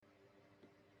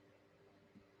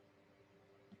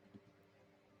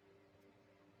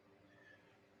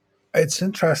It's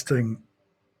interesting.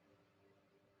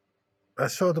 I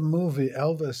saw the movie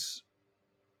Elvis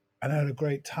and had a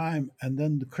great time, and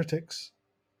then the critics,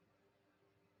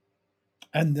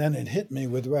 and then it hit me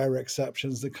with rare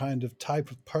exceptions. The kind of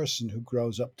type of person who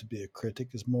grows up to be a critic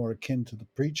is more akin to the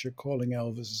preacher calling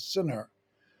Elvis a sinner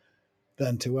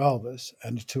than to Elvis.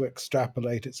 And to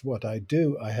extrapolate, it's what I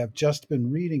do. I have just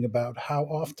been reading about how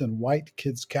often white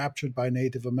kids captured by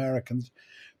Native Americans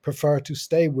prefer to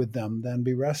stay with them than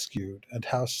be rescued, and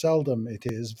how seldom it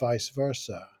is vice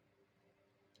versa.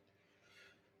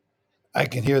 I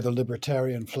can hear the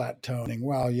libertarian flat toning.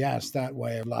 Well, yes, that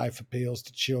way of life appeals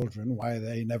to children. Why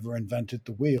they never invented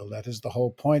the wheel. That is the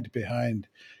whole point behind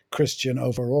Christian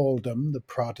overalldom, the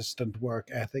Protestant work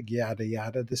ethic, yada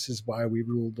yada. This is why we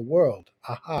rule the world.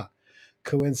 Aha.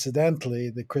 Coincidentally,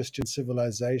 the Christian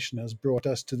civilization has brought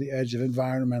us to the edge of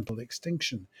environmental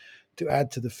extinction. To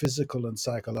add to the physical and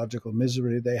psychological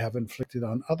misery they have inflicted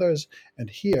on others, and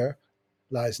here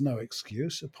lies no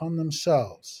excuse, upon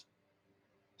themselves.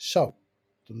 So,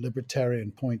 the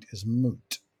libertarian point is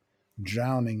moot,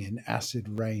 drowning in acid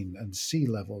rain and sea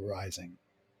level rising.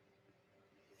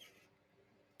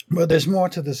 But there's more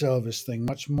to this Elvis thing,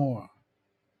 much more.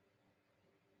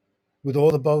 With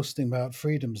all the boasting about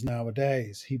freedoms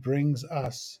nowadays, he brings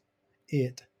us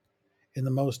it in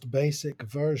the most basic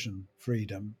version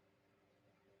freedom,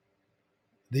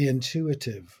 the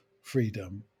intuitive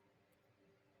freedom,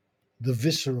 the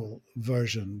visceral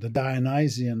version, the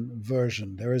Dionysian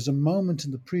version. There is a moment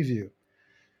in the preview.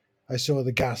 I saw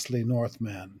the ghastly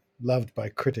Northman, loved by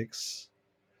critics.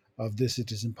 Of this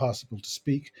it is impossible to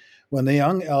speak. When the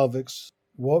young Elvis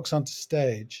walks onto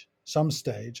stage, some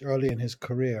stage early in his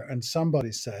career, and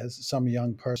somebody says, some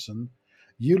young person,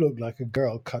 "You look like a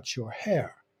girl cut your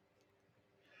hair."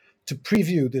 To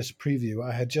preview this preview,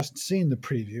 I had just seen the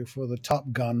preview for the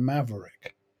Top Gun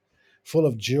Maverick, full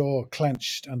of jaw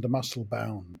clenched and muscle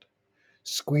bound,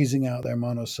 squeezing out their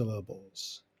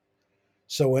monosyllables.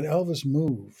 So when Elvis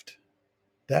moved,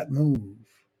 that move,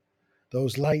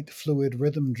 those light, fluid,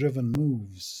 rhythm driven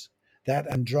moves, that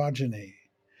androgyny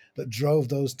that drove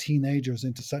those teenagers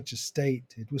into such a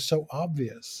state, it was so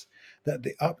obvious that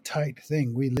the uptight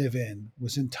thing we live in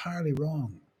was entirely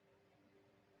wrong.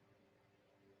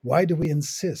 Why do we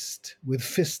insist with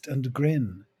fist and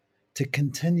grin to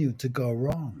continue to go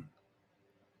wrong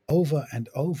over and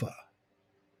over?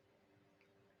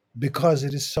 Because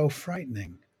it is so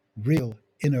frightening, real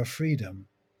inner freedom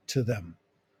to them.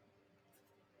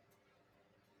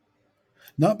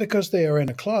 Not because they are in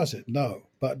a closet, no,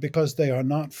 but because they are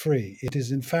not free. It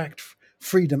is, in fact,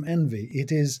 freedom envy.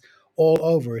 It is all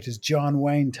over. It is John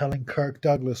Wayne telling Kirk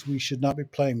Douglas we should not be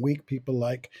playing weak people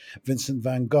like Vincent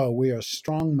van Gogh. We are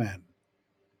strong men.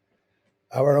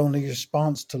 Our only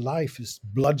response to life is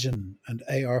bludgeon and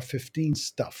AR-15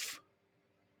 stuff.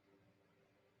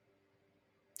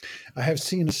 I have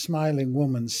seen a smiling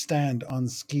woman stand on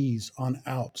skis on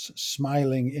Alps,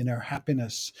 smiling in her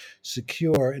happiness,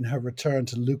 secure in her return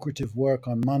to lucrative work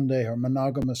on Monday, her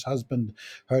monogamous husband,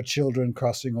 her children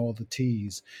crossing all the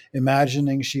T's.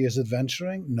 Imagining she is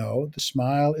adventuring? No, the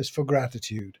smile is for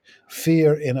gratitude,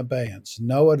 fear in abeyance.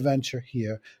 No adventure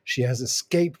here. She has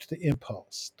escaped the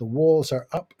impulse. The walls are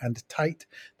up and tight,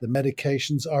 the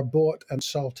medications are bought and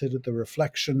salted, the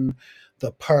reflection,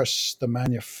 the purse, the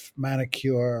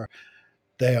manicure,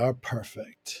 they are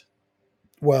perfect.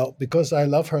 Well, because I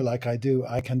love her like I do,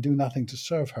 I can do nothing to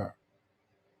serve her.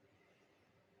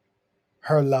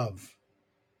 Her love,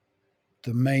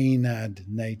 the Maenad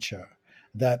nature,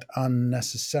 that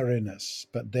unnecessariness,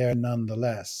 but there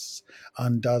nonetheless,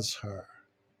 undoes her.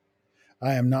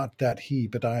 I am not that he,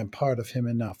 but I am part of him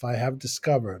enough. I have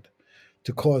discovered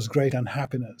to cause great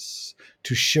unhappiness,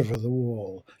 to shiver the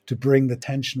wall, to bring the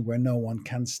tension where no one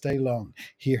can stay long.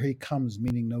 Here he comes,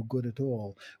 meaning no good at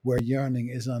all, where yearning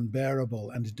is unbearable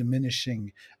and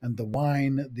diminishing, and the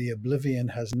wine, the oblivion,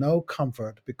 has no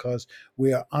comfort because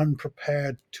we are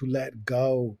unprepared to let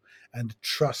go and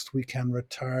trust we can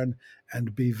return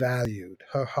and be valued.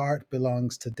 Her heart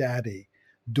belongs to Daddy.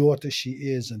 Daughter she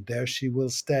is, and there she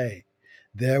will stay.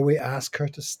 There we ask her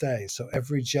to stay, so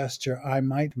every gesture I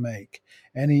might make,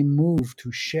 any move to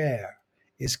share,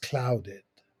 is clouded.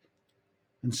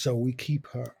 And so we keep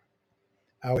her,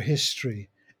 our history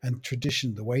and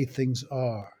tradition, the way things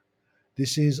are.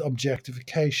 This is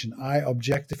objectification. I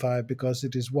objectify because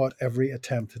it is what every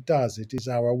attempt does. It is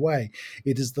our way.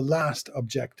 It is the last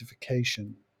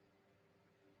objectification.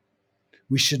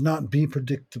 We should not be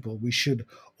predictable. We should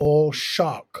all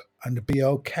shock and be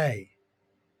okay.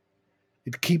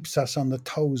 It keeps us on the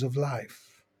toes of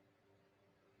life.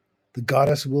 The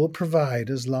goddess will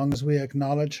provide as long as we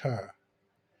acknowledge her.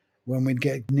 When we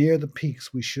get near the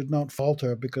peaks, we should not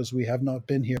falter because we have not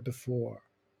been here before.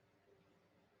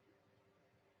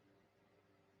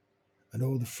 And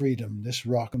oh, the freedom this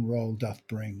rock and roll doth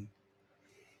bring,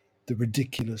 the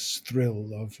ridiculous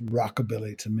thrill of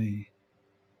rockabilly to me.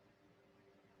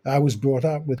 I was brought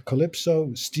up with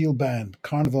calypso, steel band,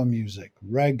 carnival music,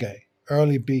 reggae,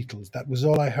 early Beatles. That was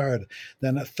all I heard.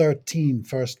 Then at 13,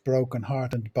 first Broken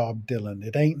Heart and Bob Dylan.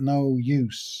 It ain't no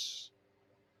use.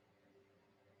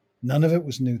 None of it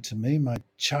was new to me. My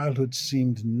childhood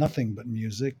seemed nothing but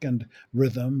music and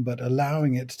rhythm, but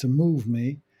allowing it to move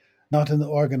me, not in the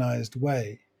organized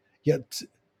way, yet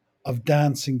of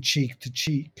dancing cheek to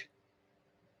cheek,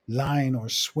 line or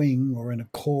swing or in a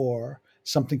core,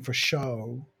 something for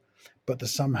show, but the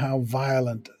somehow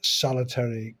violent,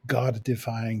 solitary, God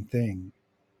defying thing.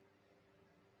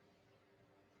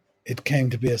 It came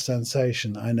to be a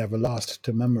sensation I never lost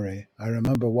to memory. I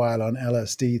remember while on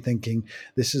LSD thinking,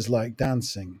 this is like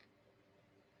dancing.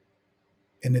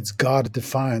 In its God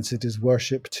defiance, it is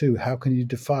worship too. How can you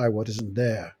defy what isn't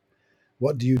there?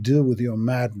 What do you do with your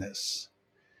madness?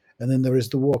 And then there is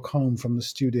the walk home from the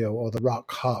studio or the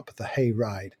rock hop, the hay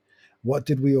ride. What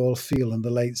did we all feel in the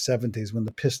late 70s when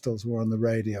the Pistols were on the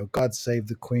radio? God Save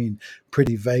the Queen,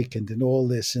 Pretty Vacant, and all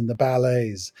this in the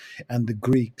ballets and the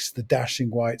Greeks, the dashing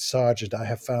white sergeant. I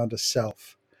have found a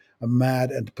self, a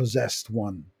mad and possessed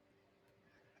one,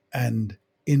 and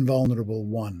invulnerable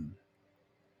one.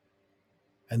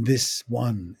 And this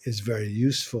one is very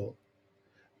useful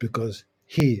because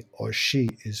he or she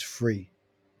is free,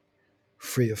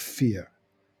 free of fear,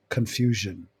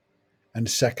 confusion, and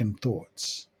second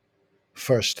thoughts.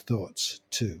 First thoughts,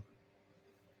 too.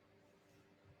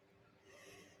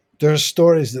 There are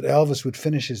stories that Elvis would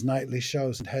finish his nightly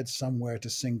shows and head somewhere to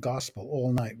sing gospel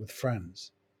all night with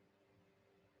friends.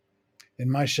 In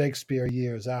my Shakespeare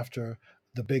years after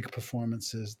the big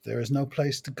performances, there is no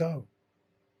place to go,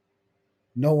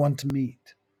 no one to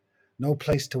meet, no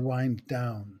place to wind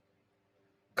down.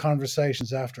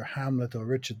 Conversations after Hamlet or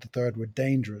Richard III were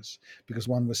dangerous because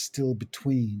one was still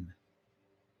between.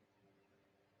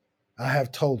 I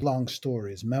have told long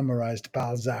stories, memorized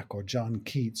Balzac or John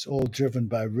Keats, all driven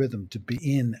by rhythm to be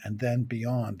in and then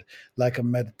beyond, like a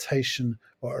meditation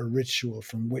or a ritual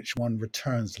from which one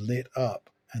returns lit up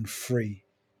and free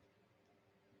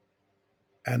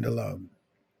and alone.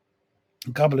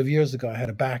 A couple of years ago, I had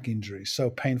a back injury,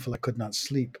 so painful I could not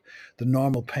sleep. The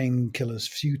normal painkillers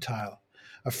futile.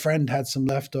 A friend had some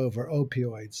leftover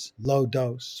opioids, low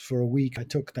dose. For a week, I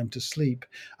took them to sleep.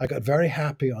 I got very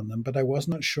happy on them, but I was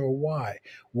not sure why.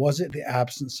 Was it the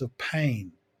absence of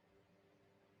pain,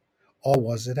 or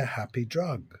was it a happy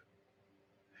drug?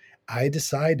 I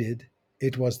decided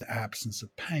it was the absence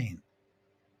of pain.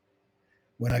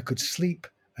 When I could sleep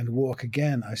and walk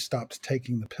again, I stopped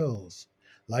taking the pills,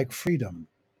 like freedom.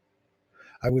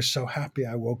 I was so happy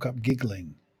I woke up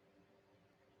giggling.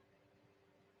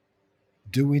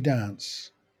 Do we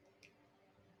dance?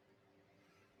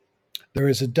 There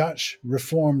is a Dutch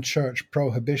Reformed Church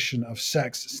prohibition of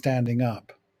sex standing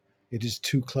up. It is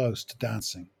too close to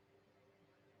dancing.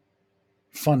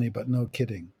 Funny, but no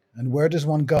kidding. And where does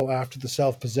one go after the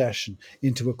self-possession?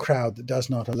 Into a crowd that does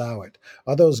not allow it?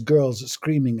 Are those girls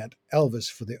screaming at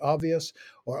Elvis for the obvious,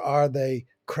 or are they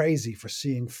crazy for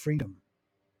seeing freedom?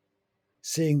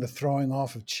 Seeing the throwing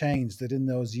off of chains that in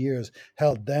those years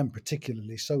held them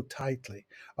particularly so tightly?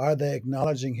 Are they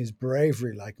acknowledging his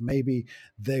bravery like maybe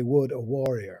they would a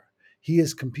warrior? He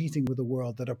is competing with a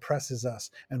world that oppresses us,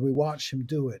 and we watch him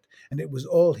do it. And it was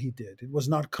all he did. It was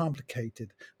not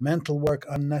complicated, mental work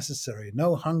unnecessary.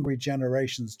 No hungry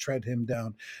generations tread him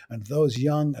down, and those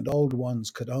young and old ones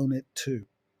could own it too.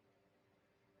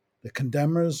 The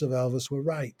condemners of Elvis were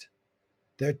right.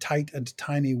 Their tight and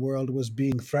tiny world was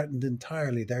being threatened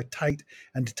entirely. Their tight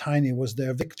and tiny was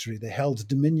their victory. They held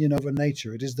dominion over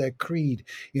nature. It is their creed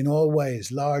in all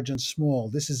ways, large and small.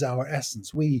 This is our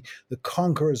essence. We, the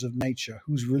conquerors of nature,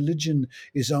 whose religion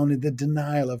is only the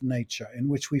denial of nature, in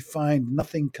which we find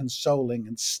nothing consoling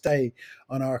and stay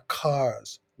on our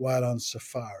cars while on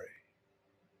safari.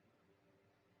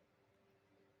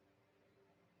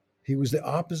 He was the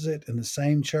opposite in the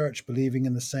same church, believing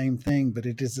in the same thing, but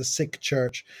it is a sick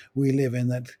church we live in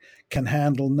that can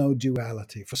handle no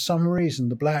duality. For some reason,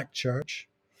 the black church,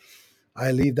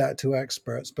 I leave that to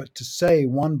experts, but to say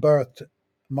one birthed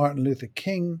Martin Luther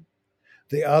King,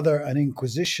 the other an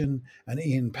Inquisition, and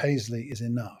Ian Paisley is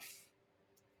enough.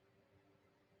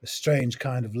 A strange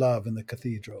kind of love in the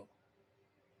cathedral.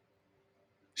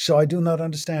 So I do not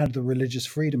understand the religious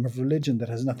freedom of religion that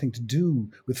has nothing to do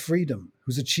with freedom,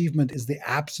 whose achievement is the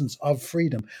absence of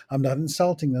freedom. I'm not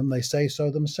insulting them, they say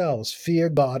so themselves. Fear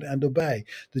God and obey.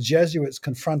 The Jesuits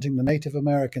confronting the Native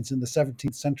Americans in the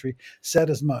 17th century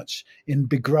said as much in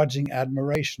begrudging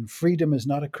admiration. Freedom is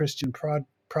not a Christian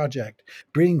project.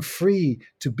 Being free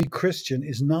to be Christian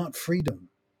is not freedom.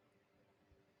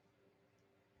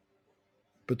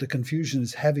 But the confusion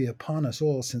is heavy upon us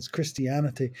all since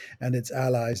Christianity and its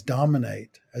allies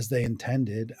dominate, as they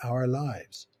intended, our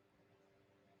lives.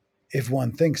 If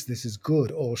one thinks this is good,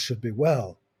 all should be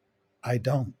well. I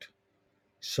don't.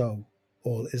 So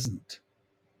all isn't.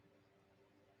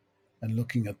 And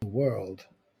looking at the world,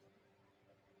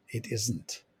 it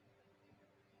isn't.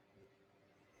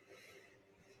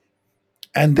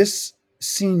 And this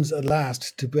seems at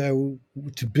last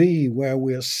to be where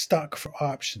we're stuck for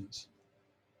options.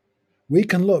 We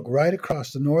can look right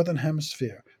across the Northern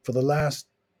Hemisphere for the last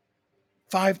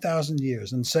 5,000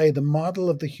 years and say the model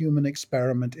of the human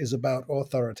experiment is about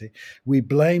authority. We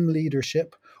blame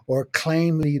leadership or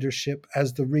claim leadership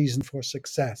as the reason for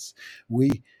success.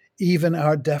 Even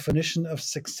our definition of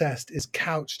success is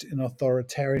couched in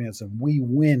authoritarianism. We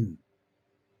win.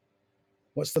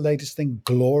 What's the latest thing?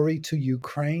 Glory to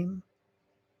Ukraine?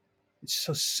 It's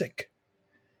so sick.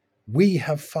 We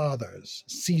have fathers,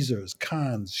 Caesars,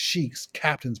 Khans, sheiks,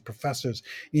 captains, professors,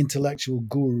 intellectual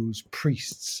gurus,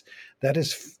 priests. That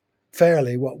is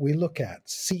fairly what we look at.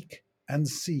 Seek and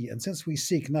see. And since we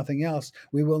seek nothing else,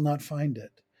 we will not find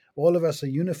it. All of us are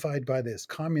unified by this: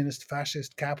 communist,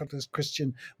 fascist, capitalist,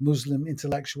 Christian, Muslim,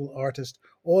 intellectual, artist.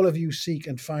 All of you seek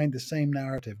and find the same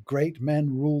narrative. Great men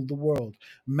ruled the world,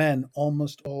 men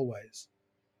almost always.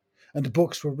 And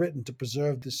books were written to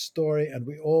preserve this story, and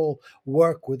we all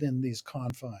work within these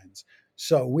confines.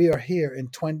 So we are here in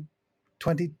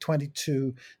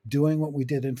 2022 doing what we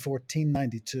did in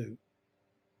 1492.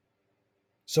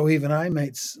 So even I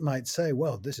might say,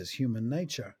 well, this is human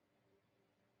nature.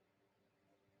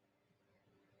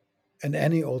 And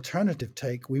any alternative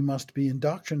take, we must be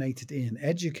indoctrinated in,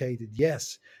 educated,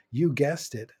 yes, you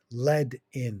guessed it, led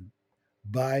in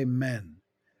by men.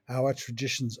 Our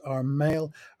traditions are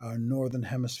male, our Northern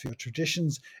Hemisphere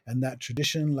traditions, and that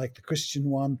tradition, like the Christian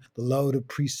one, the load of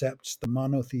precepts, the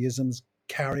monotheisms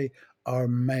carry, are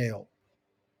male.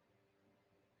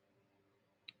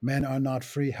 Men are not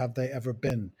free, have they ever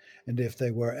been? And if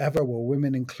they were ever, were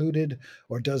women included?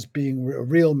 Or does being a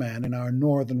real man in our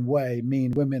northern way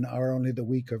mean women are only the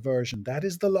weaker version? That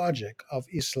is the logic of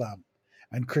Islam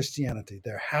and Christianity.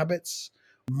 Their habits,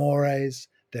 mores,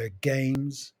 their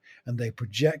games, and they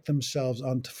project themselves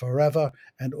onto forever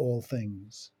and all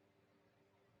things.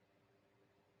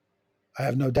 I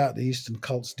have no doubt the Eastern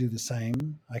cults do the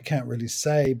same. I can't really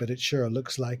say, but it sure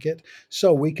looks like it.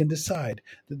 So we can decide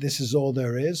that this is all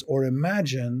there is, or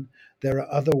imagine there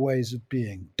are other ways of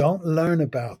being. Don't learn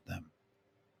about them.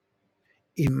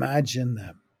 Imagine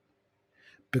them.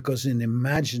 Because in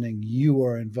imagining, you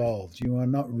are involved. You are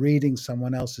not reading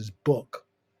someone else's book,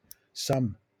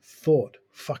 some thought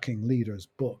fucking leader's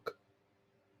book.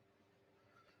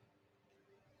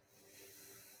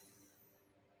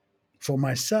 For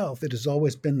myself, it has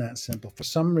always been that simple. For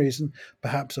some reason,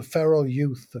 perhaps a feral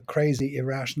youth, a crazy,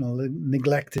 irrational,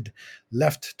 neglected,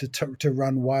 left to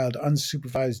run wild,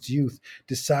 unsupervised youth,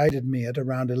 decided me at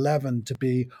around 11 to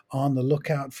be on the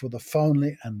lookout for the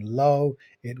phonely, and lo,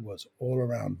 it was all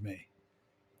around me.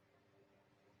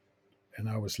 And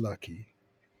I was lucky.